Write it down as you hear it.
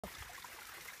Okay,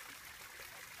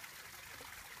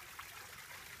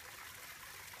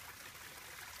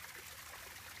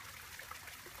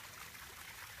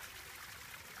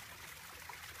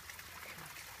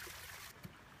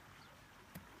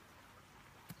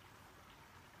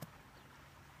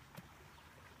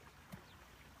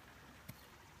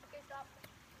 stop.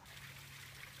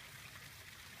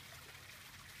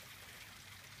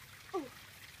 Ooh.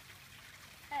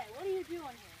 Hey, what are you doing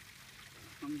here?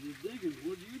 I'm just digging.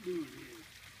 What are you doing here?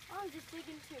 I'm just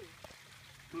digging too.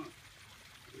 Huh.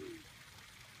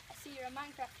 I see you're a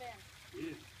Minecraft fan.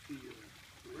 Yeah, see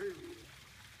Terrarria.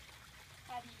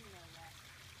 How do you know that?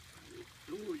 This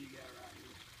door you got right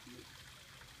here. This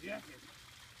jacket.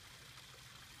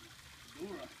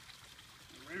 Dora.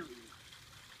 Terrarria.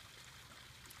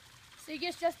 So you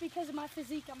guess just because of my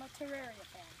physique, I'm a Terrarria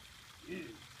fan.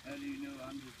 Yeah. How do you know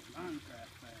I'm just a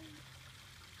Minecraft fan?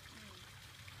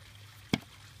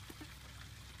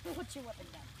 Put your weapon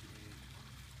down.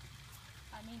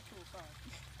 I mean tool, sorry.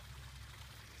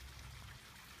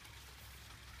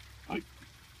 Hey.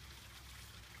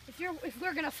 If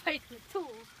we're gonna fight with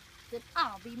tools, then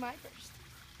I'll be my first.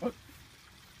 What?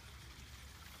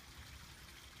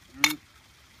 You're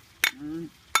gonna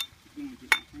get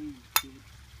my hands, kid.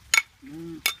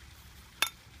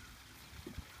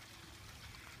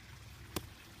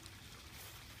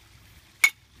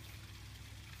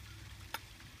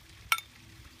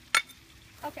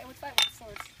 Okay, let's fight with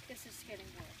swords. This is getting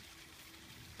boring.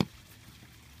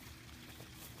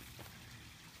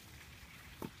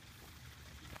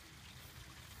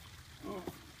 Oh.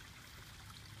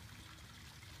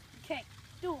 Okay,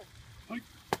 duel. Hey.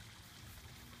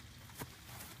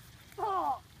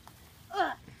 Oh!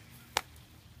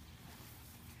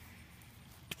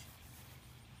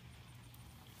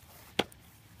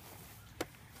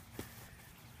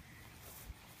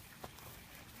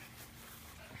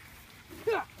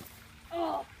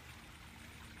 Oh!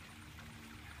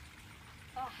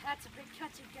 Oh, that's a big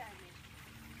cut you got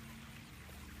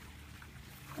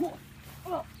me.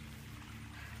 Oh!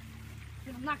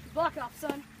 Gonna knock the block off,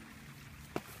 son.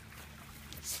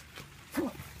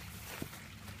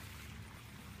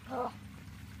 Oh.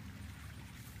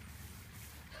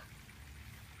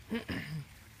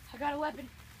 I got a weapon.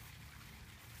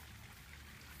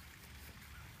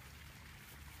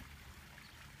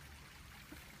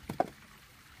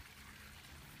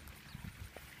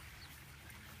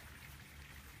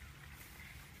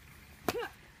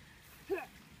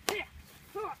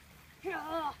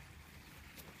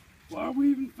 Why are we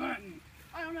even fighting?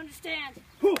 I don't understand.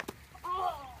 Huh.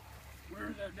 Oh!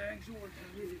 Where's that dang sword?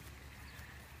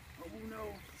 Oh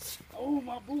no. Oh,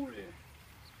 my booty.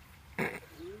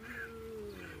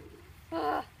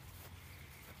 Ah.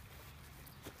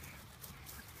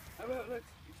 How about let's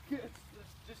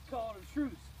just call it a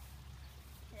truce?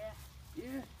 Yeah.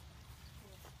 Yeah.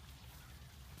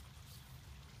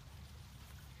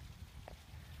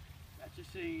 That's your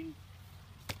scene.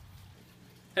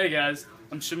 Hey guys,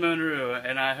 I'm Terrarria,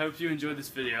 and I hope you enjoyed this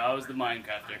video. I was the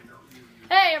Minecrafter.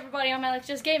 Hey everybody, I'm Alex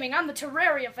Just Gaming. I'm the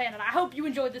Terrarria fan, and I hope you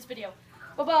enjoyed this video.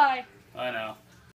 Bye-bye. I know.